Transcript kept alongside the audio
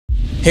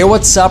Hey,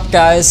 what's up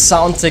guys,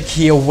 SOUNTEC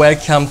here,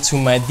 welcome to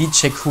my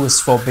DJ course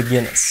for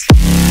beginners.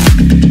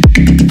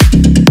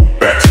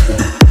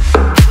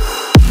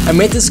 I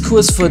made this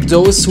course for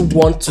those who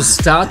want to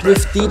start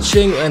with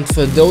DJing and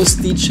for those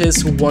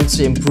DJs who want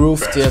to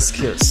improve their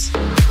skills.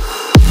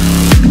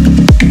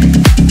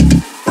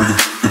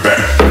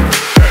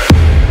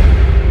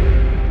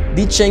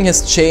 DJing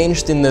has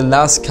changed in the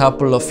last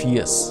couple of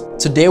years.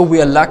 Today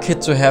we are lucky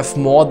to have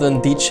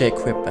modern DJ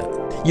equipment.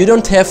 You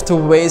don't have to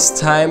waste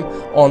time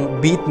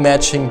on beat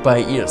matching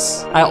by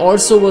ears. I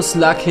also was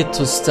lucky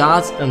to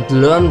start and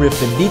learn with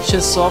the DJ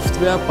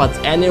software, but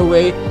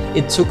anyway,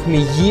 it took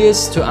me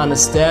years to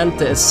understand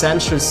the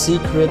essential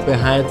secret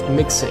behind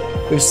mixing.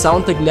 With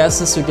SOUNTEC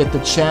lessons you get the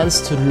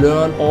chance to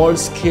learn all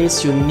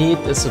skills you need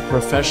as a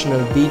professional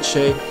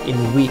DJ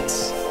in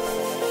weeks.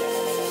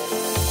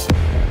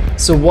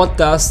 So what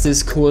does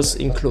this course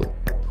include?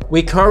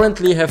 We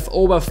currently have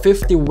over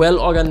 50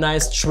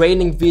 well-organized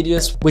training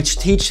videos which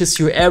teaches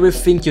you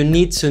everything you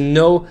need to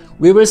know.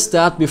 We will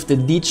start with the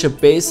DJ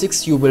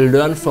basics. You will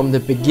learn from the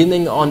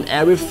beginning on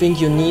everything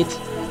you need.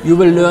 You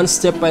will learn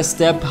step by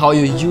step how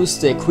you use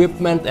the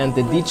equipment and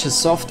the DJ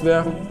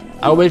software.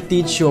 I will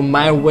teach you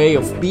my way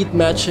of beat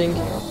matching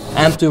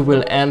and we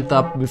will end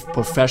up with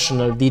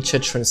professional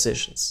DJ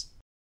transitions.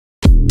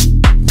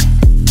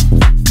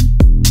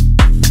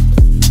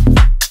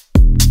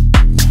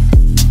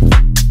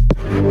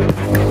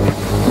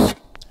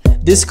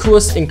 This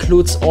course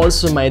includes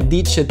also my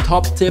DJ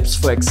top tips,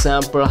 for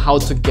example, how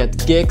to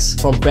get gigs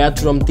from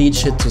bedroom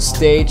DJ to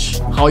stage,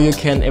 how you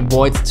can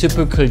avoid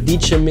typical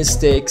DJ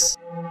mistakes.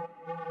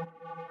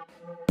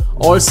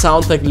 All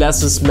SOUNTEC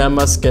lessons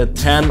members get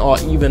 10 or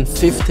even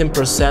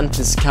 15%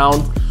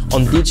 discount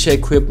on DJ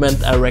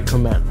equipment I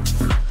recommend.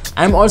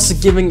 I'm also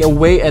giving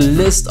away a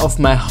list of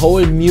my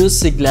whole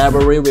music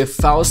library with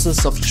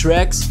thousands of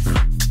tracks.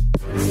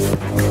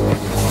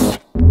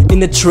 In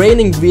the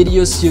training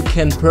videos you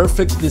can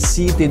perfectly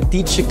see the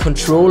DJ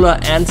controller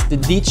and the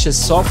DJ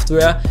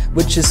software,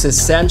 which is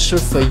essential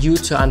for you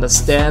to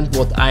understand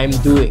what I'm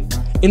doing.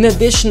 In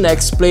addition, I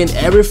explain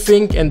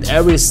everything and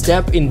every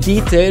step in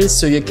detail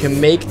so you can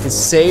make the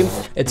same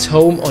at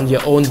home on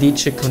your own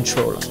DJ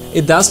controller.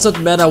 It does not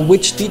matter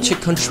which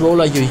DJ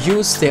controller you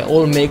use, they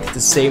all make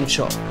the same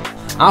job.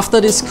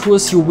 After this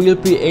course you will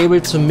be able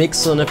to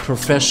mix on a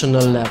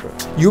professional level.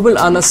 You will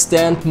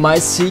understand my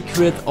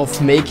secret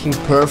of making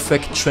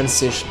perfect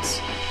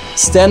transitions.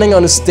 Standing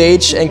on a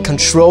stage and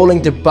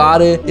controlling the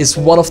body is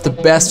one of the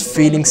best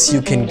feelings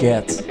you can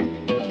get.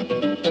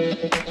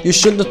 You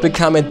should not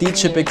become a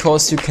DJ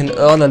because you can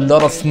earn a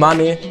lot of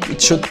money,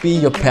 it should be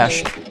your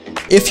passion.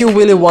 If you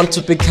really want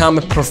to become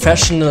a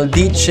professional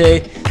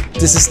DJ,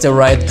 this is the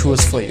right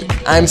course for you.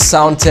 I'm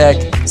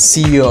SOUNTEC,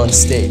 see you on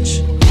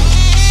stage.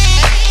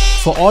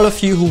 For all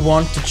of you who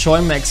want to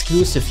join my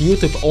exclusive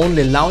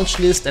YouTube-only launch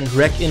list and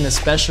rack in a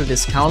special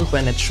discount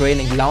when a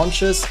training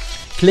launches,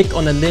 click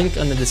on the link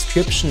in the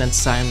description and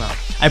sign up.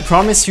 I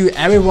promise you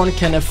everyone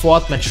can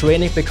afford my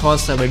training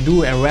because I will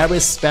do a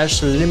very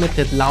special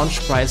limited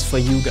launch price for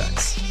you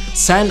guys.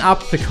 Sign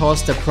up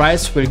because the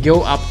price will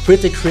go up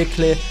pretty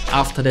quickly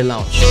after the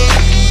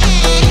launch.